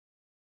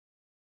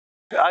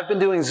I've been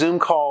doing Zoom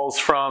calls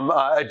from,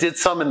 I did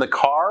some in the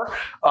car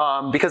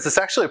because it's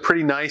actually a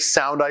pretty nice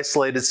sound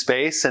isolated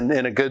space and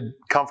in a good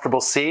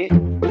comfortable seat.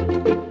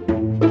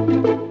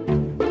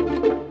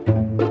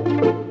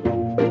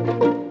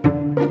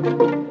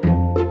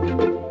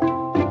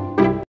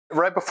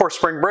 Right before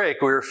spring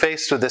break, we were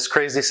faced with this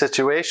crazy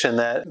situation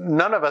that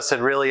none of us had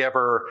really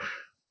ever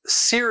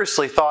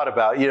seriously thought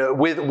about. You know,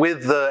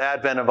 with the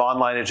advent of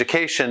online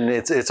education,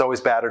 it's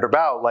always battered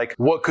about, like,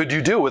 what could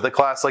you do with a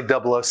class like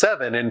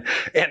 007? And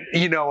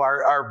you know,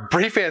 our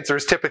brief answer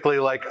is typically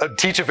like,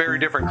 teach a very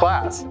different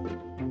class.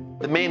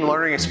 The main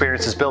learning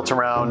experience is built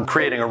around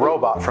creating a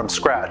robot from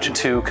scratch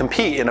to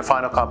compete in a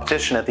final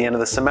competition at the end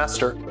of the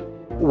semester.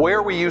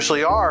 Where we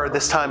usually are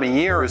this time of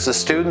year is the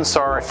students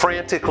are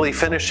frantically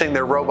finishing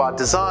their robot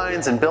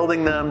designs and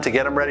building them to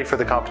get them ready for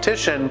the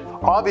competition.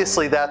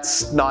 Obviously,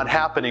 that's not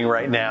happening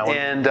right now.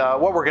 And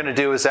what we're going to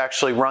do is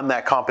actually run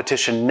that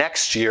competition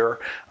next year,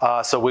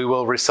 so we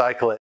will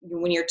recycle it.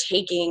 When you're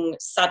taking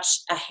such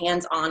a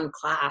hands-on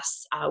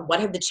class, what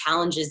have the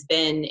challenges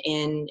been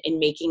in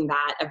making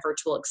that a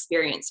virtual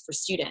experience for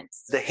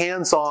students? The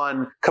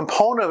hands-on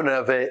component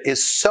of it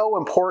is so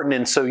important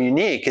and so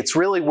unique. It's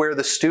really where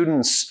the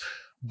students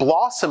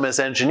blossom as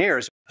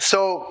engineers.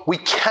 So we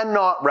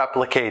cannot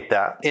replicate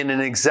that in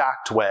an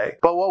exact way.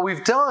 But what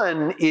we've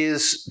done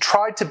is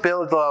tried to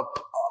build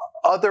up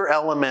other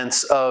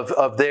elements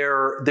of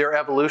their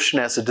evolution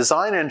as a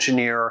design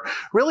engineer,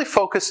 really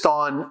focused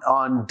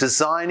on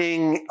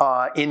designing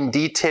in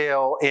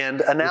detail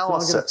and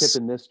analysis. It's not going to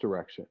tip in this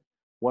direction.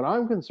 What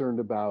I'm concerned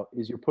about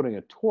is you're putting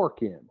a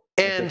torque in.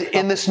 And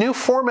in this new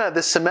format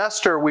this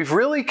semester, we've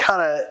really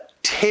kind of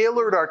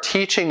tailored our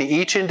teaching to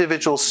each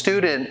individual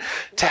student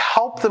to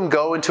help them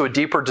go into a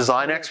deeper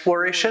design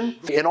exploration.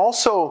 And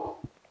also,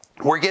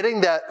 we're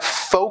getting that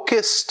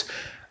focused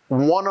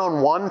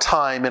one-on-one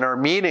time in our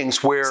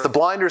meetings where the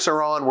blinders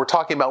are on, we're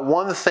talking about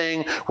one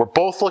thing, we're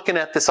both looking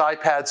at this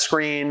iPad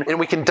screen, and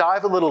we can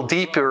dive a little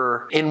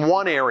deeper in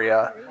one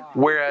area.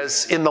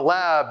 Whereas in the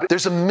lab,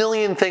 there's a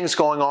million things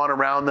going on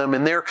around them,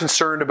 and they're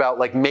concerned about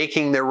like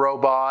making their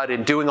robot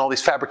and doing all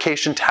these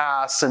fabrication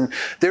tasks, and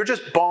they're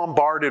just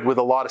bombarded with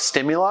a lot of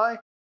stimuli.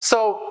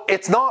 So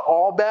it's not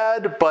all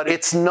bad, but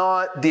it's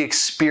not the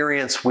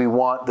experience we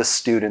want the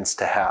students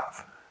to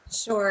have.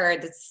 Sure,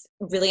 that's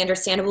really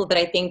understandable, but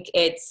I think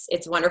it's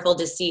wonderful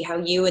to see how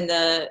you and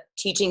the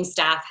teaching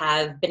staff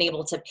have been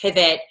able to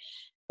pivot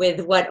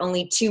with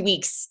only 2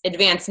 weeks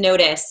advance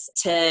notice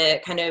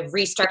to kind of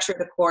restructure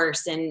the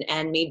course and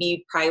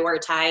maybe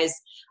prioritize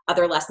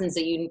other lessons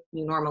that you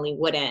normally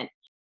wouldn't.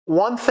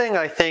 One thing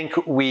I think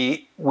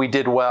we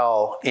did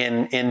well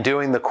in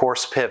doing the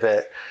course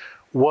pivot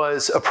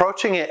was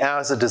approaching it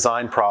as a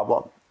design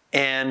problem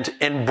and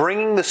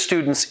bringing the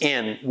students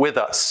in with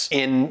us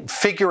in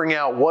figuring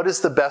out what is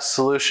the best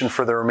solution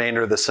for the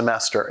remainder of the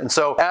semester. And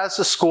so as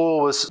the school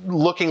was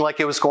looking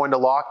like it was going to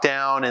lock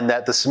down and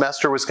that the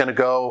semester was going to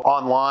go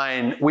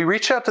online, we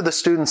reached out to the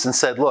students and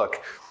said,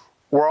 look,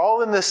 we're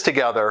all in this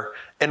together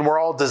and we're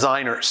all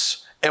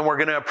designers. And we're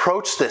going to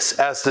approach this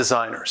as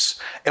designers.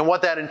 And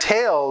what that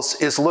entails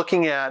is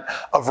looking at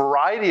a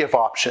variety of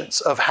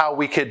options of how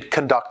we could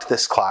conduct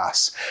this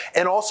class,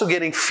 and also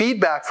getting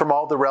feedback from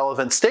all the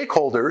relevant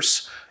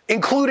stakeholders,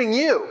 including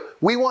you.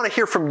 We want to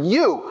hear from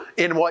you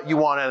in what you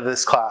want out of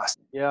this class.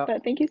 Yeah.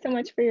 But thank you so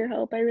much for your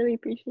help. I really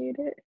appreciate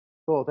it.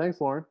 Cool. Thanks,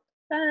 Lauren.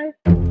 Bye.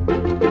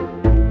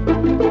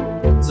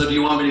 So do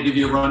you want me to give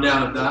you a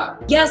rundown of that?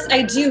 Yes,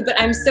 I do, but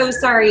I'm so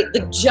sorry.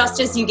 Like,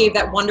 just as you gave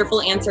that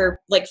wonderful answer,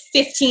 like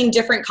 15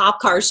 different cop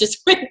cars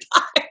just went by.